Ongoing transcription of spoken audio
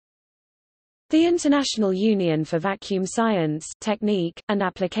The International Union for Vacuum Science, Technique, and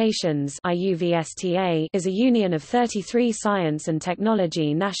Applications (IUVSTA) is a union of 33 science and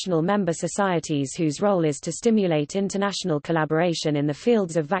technology national member societies whose role is to stimulate international collaboration in the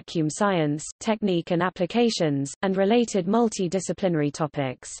fields of vacuum science, technique and applications, and related multidisciplinary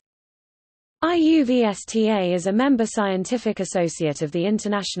topics. IUVSTA is a member scientific associate of the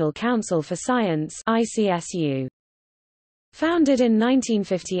International Council for Science (ICSU). Founded in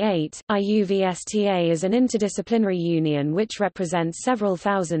 1958, IUVSTA is an interdisciplinary union which represents several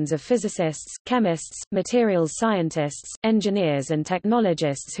thousands of physicists, chemists, materials scientists, engineers and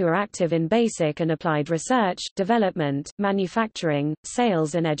technologists who are active in basic and applied research, development, manufacturing,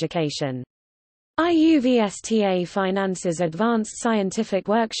 sales and education. IUVSTA finances advanced scientific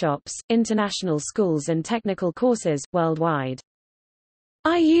workshops, international schools and technical courses, worldwide.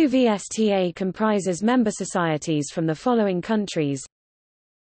 IUVSTA comprises member societies from the following countries: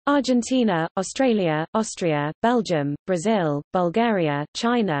 Argentina, Australia, Austria, Belgium, Brazil, Bulgaria,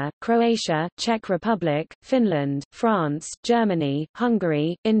 China, Croatia, Czech Republic, Finland, France, Germany,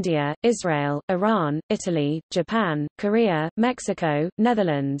 Hungary, India, Israel, Iran, Italy, Japan, Korea, Mexico,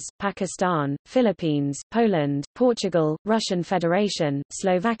 Netherlands, Pakistan, Philippines, Poland, Portugal, Russian Federation,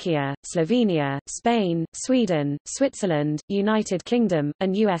 Slovakia, Slovenia, Spain, Sweden, Switzerland, United Kingdom,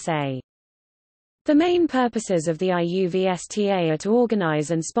 and USA. The main purposes of the IUVSTA are to organize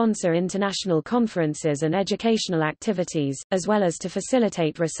and sponsor international conferences and educational activities, as well as to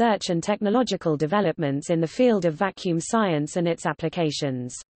facilitate research and technological developments in the field of vacuum science and its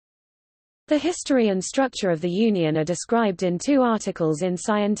applications. The history and structure of the union are described in 2 articles in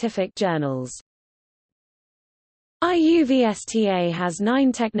scientific journals. IUVSTA has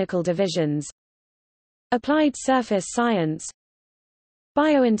 9 technical divisions: Applied Surface Science,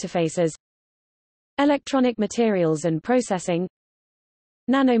 Biointerfaces, Electronic Materials and Processing,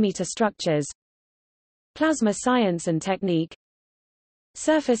 Nanometer Structures, Plasma Science and Technique,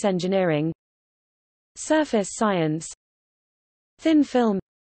 Surface Engineering, Surface Science, Thin Film,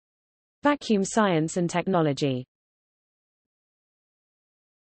 Vacuum Science and Technology.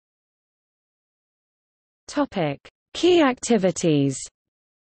 Topic: Key activities.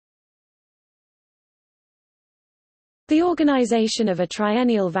 The organization of a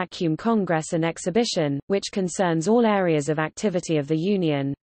triennial vacuum congress and exhibition, which concerns all areas of activity of the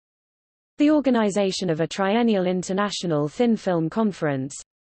Union. The organization of a triennial international thin film conference.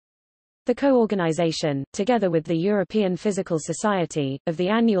 The co-organization, together with the European Physical Society, of the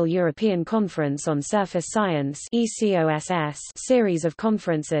annual European Conference on Surface Science (ECOSS) series of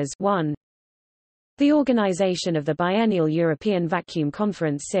conferences 1. The organization of the biennial European Vacuum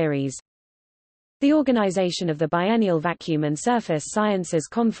Conference series. The organization of the Biennial Vacuum and Surface Sciences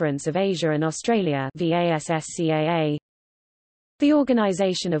Conference of Asia and Australia (VASSCAA). The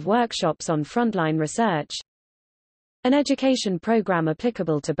organization of workshops on frontline research. An education program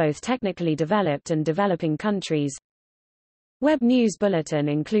applicable to both technically developed and developing countries. Web news bulletin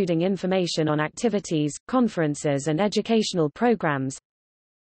including information on activities, conferences and educational programs.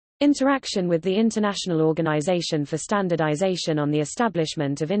 Interaction with the International Organization for Standardization on the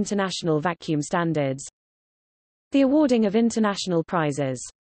establishment of international vacuum standards. The awarding of international prizes.